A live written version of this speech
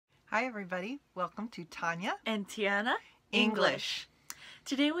Hi everybody, welcome to Tianna and Tianna English.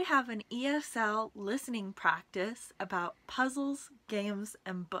 Today we have an ESL listening practice about puzzles, games,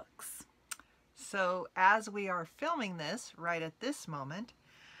 and books. So as we are filming this right at this moment,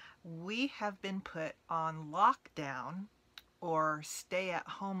 we have been put on lockdown or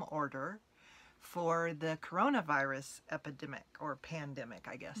stay-at-home order for the coronavirus epidemic or pandemic,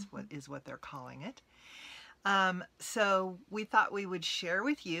 I guess, what they're calling it. So we thought we would share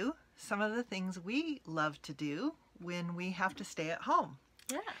with you some of the things we love to do when we have to stay at home.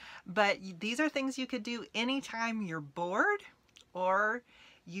 Yeah. But these are things you could do anytime you're bored or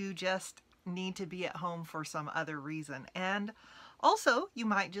you just need to be at home for some other reason. And also, you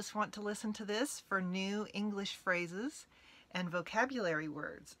might just want to listen to this for new English phrases and vocabulary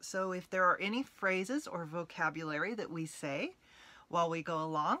words. So if there are any phrases or vocabulary that we say while we go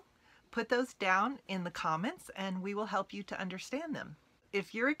along, put those down in the comments and we will help you to understand them.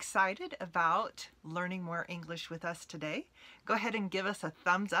 If you're excited about learning more English with us today, go ahead and give us a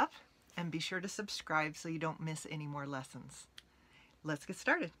thumbs up and be sure to subscribe so you don't miss any more lessons. Let's get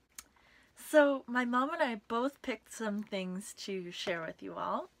started. So my mom and I both picked some things to share with you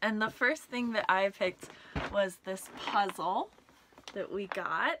all. And the first thing that I picked was this puzzle that we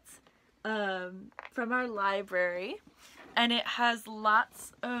got from our library. And it has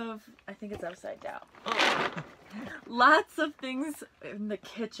lots of, I think it's upside down. Lots of things in the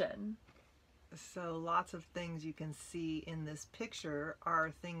kitchen. So lots of things you can see in this picture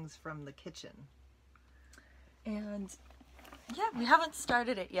are things from the kitchen. And yeah, we haven't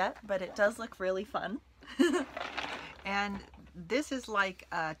started it yet, but it does look really fun. And this is like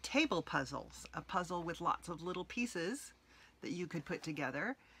table puzzles, a puzzle with lots of little pieces that you could put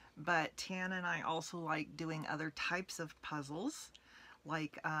together. But Tianna and I also like doing other types of puzzles.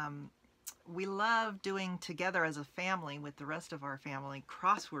 Like we love doing together as a family with the rest of our family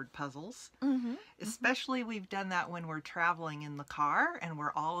crossword puzzles. Especially we've done that when we're traveling in the car and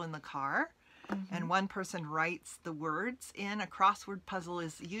we're all in the car. And one person writes the words in. A crossword puzzle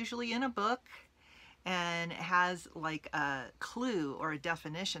is usually in a book and it has like a clue or a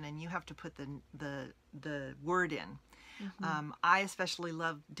definition and you have to put the word in. I especially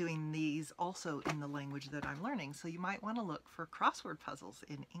love doing these also in the language that I'm learning, so you might want to look for crossword puzzles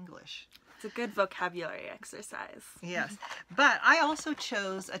in English. It's a good vocabulary exercise. Yes, but I also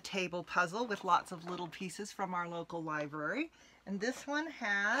chose a table puzzle with lots of little pieces from our local library, and this one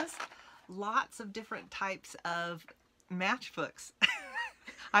has lots of different types of matchbooks.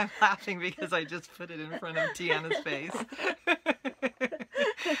 I'm laughing because I just put it in front of Tianna's face.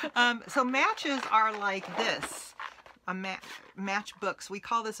 So matches are like this. Match books. We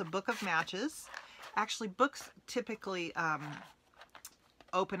call this a book of matches. Actually, books typically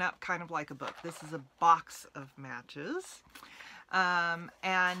open up kind of like a book. This is a box of matches.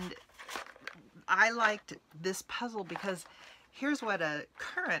 And I liked this puzzle because here's what a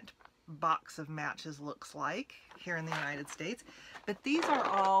current box of matches looks like here in the United States. But these are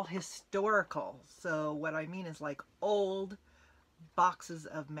all historical. So what I mean is like old boxes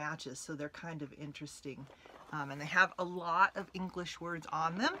of matches. So they're kind of interesting. And they have a lot of English words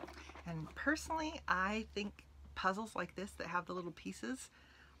on them. And personally, I think puzzles like this that have the little pieces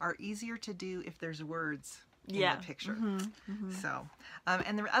are easier to do if there's words in the picture. So,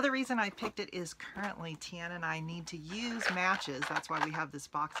 and the other reason I picked it is currently Tianna and I need to use matches. That's why we have this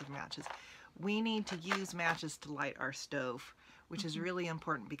box of matches. We need to use matches to light our stove, which is really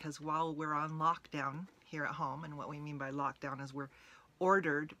important because while we're on lockdown here at home, and what we mean by lockdown is we're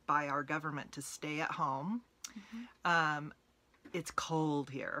ordered by our government to stay at home. It's cold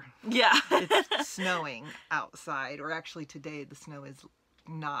here. Yeah. It's snowing outside, or actually today the snow is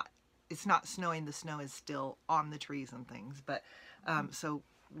not, it's not snowing, the snow is still on the trees and things, but so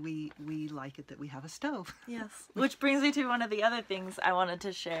we like it that we have a stove. Yes. Which brings me to one of the other things I wanted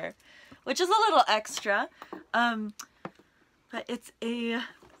to share, which is a little extra, but it's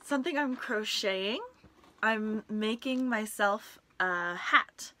something I'm crocheting. I'm making myself a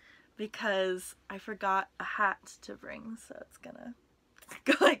hat because I forgot a hat to bring, so it's gonna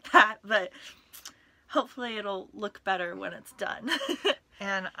go like that, but hopefully it'll look better when it's done.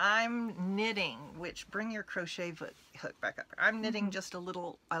 And I'm knitting, which bring your crochet hook back up. I'm knitting just a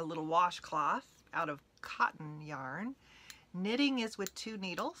little washcloth out of cotton yarn. Knitting is with 2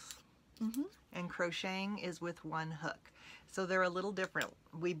 needles, and crocheting is with 1 hook. So they're a little different.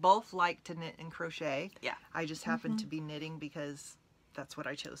 We both like to knit and crochet. Yeah. I just happen to be knitting because that's what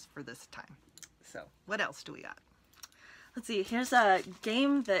I chose for this time. So what else do we got? Let's see, here's a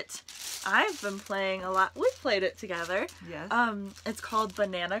game that I've been playing a lot. We've played it together. Yes. It's called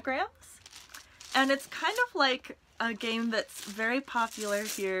Bananagrams. And it's kind of like a game that's very popular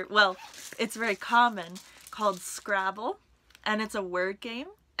here. Well, it's very common, called Scrabble, and it's a word game,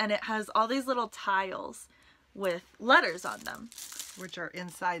 and it has all these little tiles with letters on them. Which are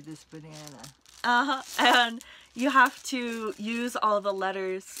inside this banana. And you have to use all the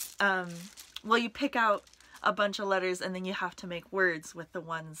letters. Well, you pick out a bunch of letters, and then you have to make words with the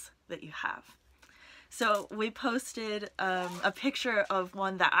ones that you have. So we posted a picture of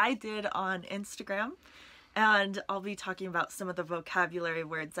one that I did on Instagram, and I'll be talking about some of the vocabulary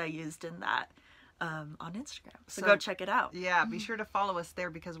words I used in that on Instagram. So go check it out. Yeah, be sure to follow us there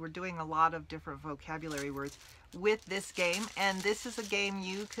because we're doing a lot of different vocabulary words with this game. And this is a game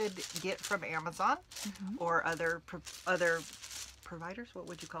you could get from Amazon or other providers. What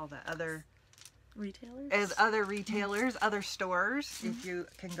would you call that? Other retailers? Other retailers, other stores, if you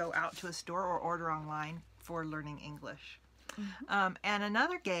can go out to a store or order online for learning English. And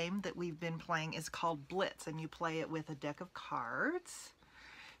another game that we've been playing is called Blitz, and you play it with a deck of cards.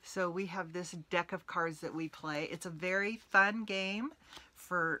 So we have this deck of cards that we play. It's a very fun game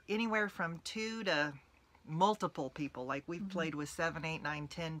for anywhere from 2 to multiple people. Like we've played with 7, 8, 9,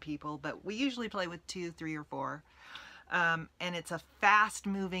 10 people, but we usually play with 2, 3, or 4. And it's a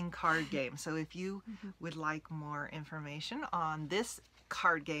fast-moving card game. So if you would like more information on this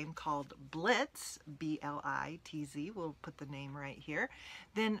card game called Blitz, B-L-I-T-Z, we'll put the name right here,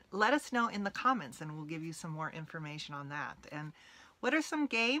 then let us know in the comments and we'll give you some more information on that. And what are some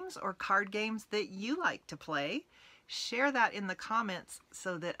games or card games that you like to play? Share that in the comments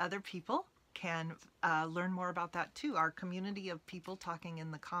so that other people can learn more about that too. Our community of people talking in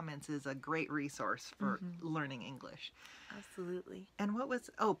the comments is a great resource for learning English. Absolutely. And what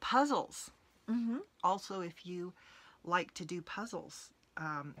was, puzzles. Also, if you like to do puzzles,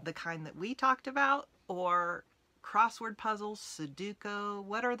 the kind that we talked about, or crossword puzzles, Sudoku,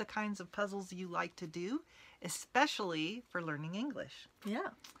 what are the kinds of puzzles you like to do, especially for learning English? Yeah.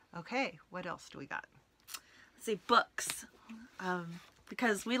 Okay, what else do we got? Let's see, books.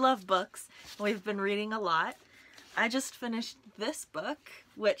 Because we love books. We've been reading a lot. I just finished this book,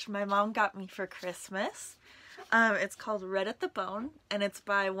 which my mom got me for Christmas. It's called Red at the Bone, and it's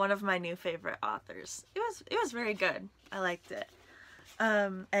by one of my new favorite authors. It was very good. I liked it.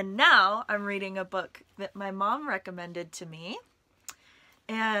 And now I'm reading a book that my mom recommended to me,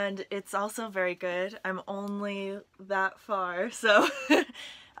 and it's also very good. I'm only that far, so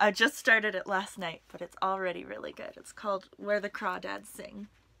I just started it last night, but it's already really good. It's called Where the Crawdads Sing.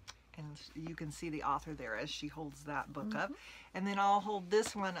 And you can see the author there as she holds that book up. And then I'll hold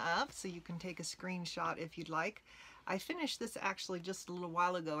this one up so you can take a screenshot if you'd like. I finished this actually just a little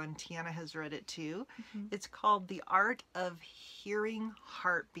while ago, and Tianna has read it too. It's called The Art of Hearing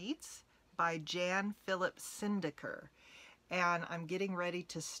Heartbeats by Jan Philip Sindeker. And I'm getting ready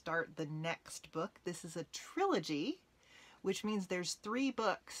to start the next book. This is a trilogy, which means there's 3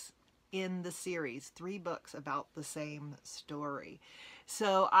 books in the series, 3 books about the same story.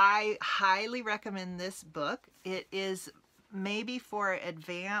 So I highly recommend this book. It is maybe for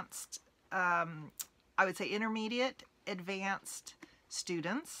advanced, I would say intermediate, advanced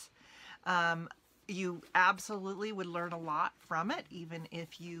students. You absolutely would learn a lot from it, even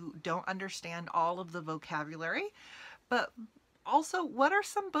if you don't understand all of the vocabulary. But also, what are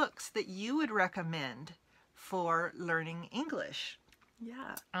some books that you would recommend for learning English?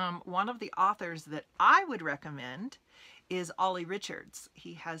 Yeah. One of the authors that I would recommend is Ollie Richards.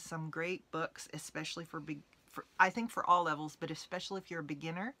 He has some great books, especially for I think for all levels, but especially if you're a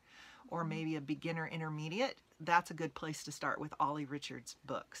beginner or maybe a beginner intermediate, that's a good place to start with Ollie Richards'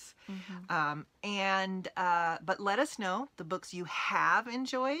 books. But let us know the books you have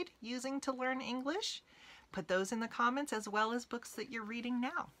enjoyed using to learn English. Put those in the comments, as well as books that you're reading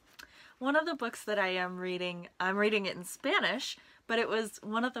now. One of the books that I am reading, I'm reading it in Spanish, but it was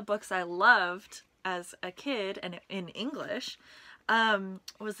one of the books I loved as a kid and in English,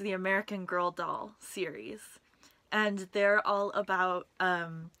 was the American Girl Doll series. And they're all about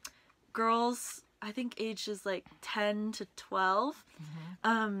girls, I think ages like 10 to 12,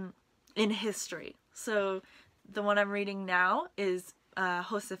 in history. So the one I'm reading now is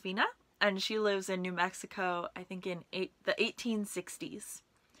Josefina, and she lives in New Mexico, I think in the 1860s.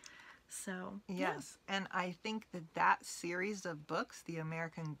 So, yes, and I think that series of books, the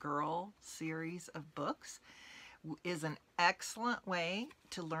American Girl series of books, is an excellent way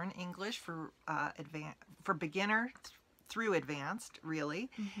to learn English for beginner through advanced, really,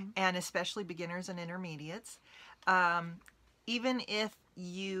 and especially beginners and intermediates. Even if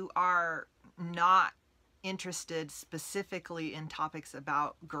you are not interested specifically in topics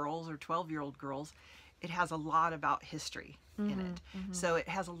about girls or 12-year-old girls, it has a lot about history in it. So it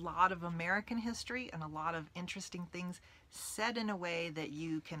has a lot of American history and a lot of interesting things said in a way that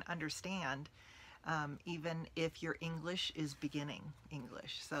you can understand, even if your English is beginning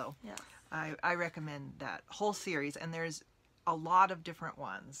English. So Yes. I recommend that whole series, and there's a lot of different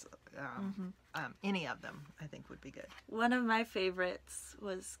ones. Any of them I think would be good. One of my favorites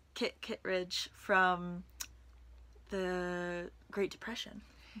was Kit Kittredge from the Great Depression.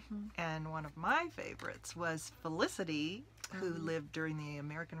 And one of my favorites was Felicity, who lived during the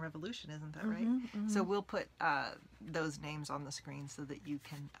American Revolution, isn't that right? So we'll put those names on the screen so that you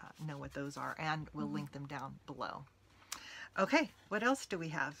can know what those are, and we'll link them down below. Okay, what else do we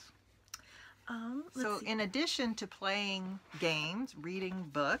have? So in addition to playing games, reading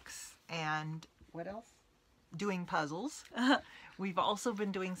books, and what else? Doing puzzles, we've also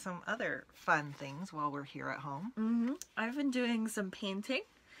been doing some other fun things while we're here at home. I've been doing some painting,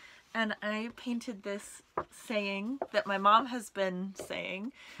 and I painted this saying that my mom has been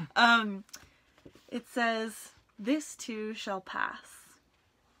saying. It says, "This too shall pass."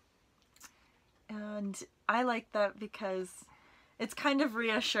 And I like that because it's kind of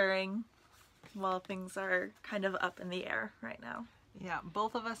reassuring while things are kind of up in the air right now. Yeah,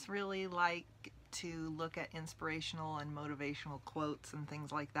 both of us really like to look at inspirational and motivational quotes and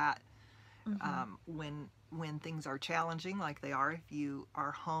things like that when things are challenging, like they are if you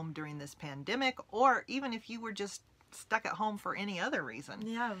are home during this pandemic, or even if you were just stuck at home for any other reason.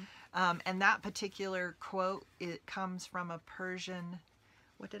 Yeah. And that particular quote, it comes from a Persian,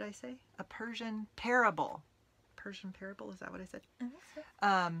 what did I say? A Persian parable. Persian parable, is that what I said? I think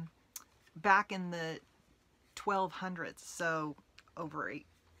so. Back in the 1200s, so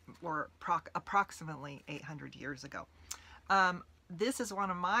approximately 800 years ago. This is one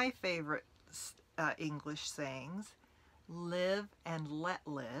of my favorite English sayings: live and let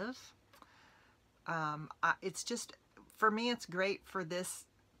live. It's just, for me, it's great for this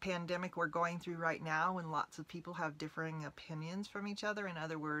pandemic we're going through right now, when lots of people have differing opinions from each other. In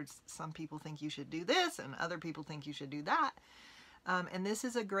other words, some people think you should do this and other people think you should do that. And this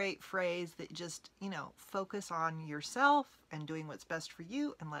is a great phrase that just, focus on yourself and doing what's best for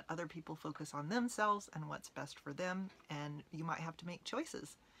you, and let other people focus on themselves and what's best for them. And you might have to make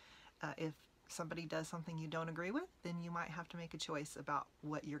choices. If somebody does something you don't agree with, then you might have to make a choice about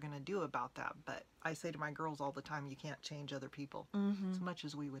what you're going to do about that. But I say to my girls all the time, you can't change other people as much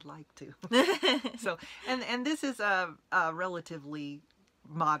as we would like to. So, and this is a relatively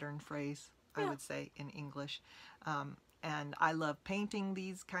modern phrase, I would say, in English. And I love painting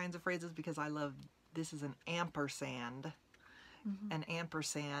these kinds of phrases because this is an ampersand. An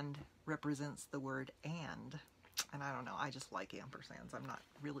ampersand represents the word and. And I don't know, I just like ampersands. I'm not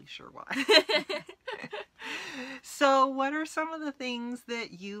really sure why. So what are some of the things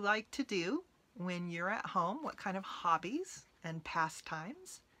that you like to do when you're at home? What kind of hobbies and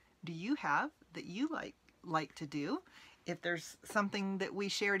pastimes do you have that you like to do? If there's something that we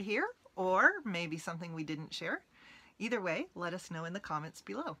shared here, or maybe something we didn't share, either way, let us know in the comments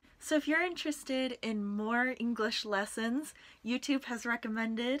below. So if you're interested in more English lessons, YouTube has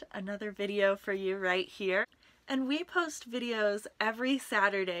recommended another video for you right here. And we post videos every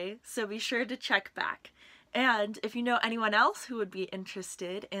Saturday, so be sure to check back. And if you know anyone else who would be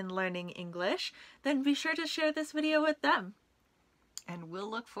interested in learning English, then be sure to share this video with them. And we'll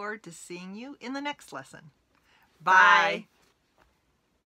look forward to seeing you in the next lesson. Bye!